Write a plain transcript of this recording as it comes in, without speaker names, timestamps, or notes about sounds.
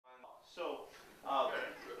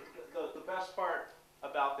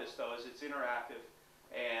about this, though, is it's interactive,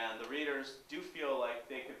 and the readers do feel like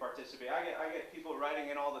they can participate. I get people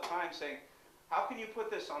writing in all the time saying, how can you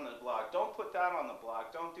put this on the blog? Don't put that on the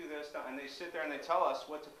blog. Don't do this. And they sit there and they tell us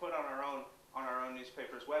what to put on our own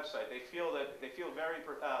newspaper's website. They feel very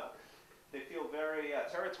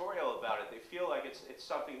territorial about it. They feel like it's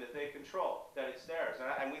something that they control, that it's theirs,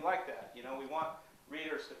 and we like that. You know, we want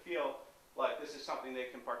readers to feel like this is something they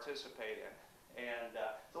can participate in, and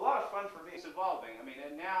it's a lot of fun for me. It's evolving. I mean,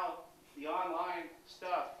 and now the online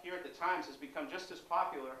stuff here at the Times has become just as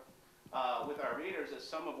popular with our readers as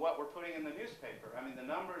some of what we're putting in the newspaper. I mean, the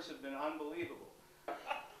numbers have been unbelievable.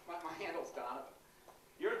 My handle's Donovan.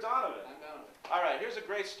 You're Donovan. I'm Donovan. All right, here's a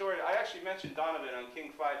great story. I actually mentioned Donovan on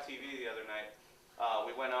King 5 TV the other night.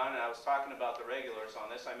 We went on and I was talking about the regulars on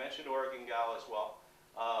this. I mentioned Oregon Gal as well.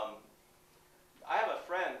 I have a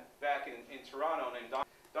friend back in Toronto named Donovan.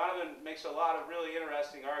 Donovan makes a lot of really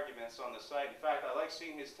interesting arguments on the site. In fact, I like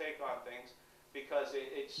seeing his take on things because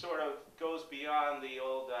it sort of goes beyond the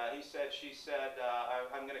old he said, she said,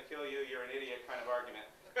 I'm going to kill you, you're an idiot kind of argument.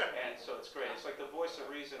 And so it's great. It's like the voice of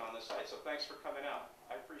reason on the site. So thanks for coming out.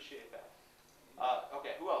 I appreciate that.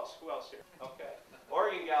 Okay, who else? Who else here? Okay.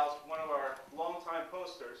 Oregon Gal's one of our longtime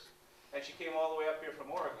posters, and she came all the way up here from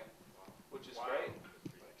Oregon, which is great.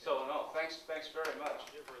 So no, thanks very much.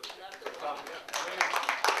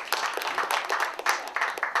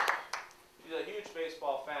 She's a huge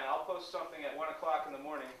baseball fan. I'll post something at 1 o'clock in the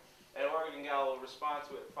morning, and Oregon Gal will respond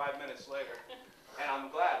to it 5 minutes later. And I'm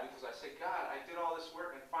glad, because I say, God, I did all this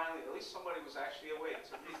work, and finally, at least somebody was actually awake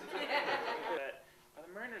to read it. Are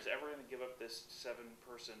the Mariners ever going to give up this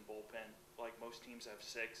 7-person bullpen, like most teams have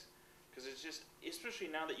 6? Because it's just, especially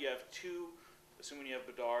now that you have 2, assuming you have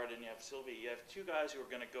Bedard and you have Sylvie, you have 2 guys who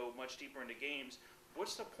are going to go much deeper into games.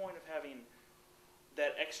 What's the point of having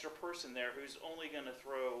that extra person there who's only going to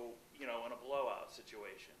throw, you know, in a blowout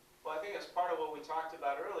situation? Well, I think that's part of what we talked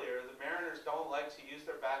about earlier. The Mariners don't like to use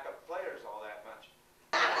their backup players all that much.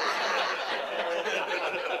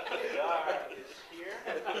 Bedard is here.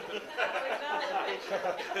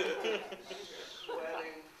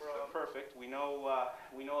 Sweating from. Perfect. We know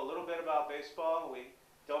a little bit about baseball. We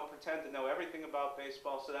don't pretend to know everything about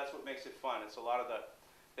baseball, so that's what makes it fun. It's a lot of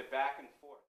the back and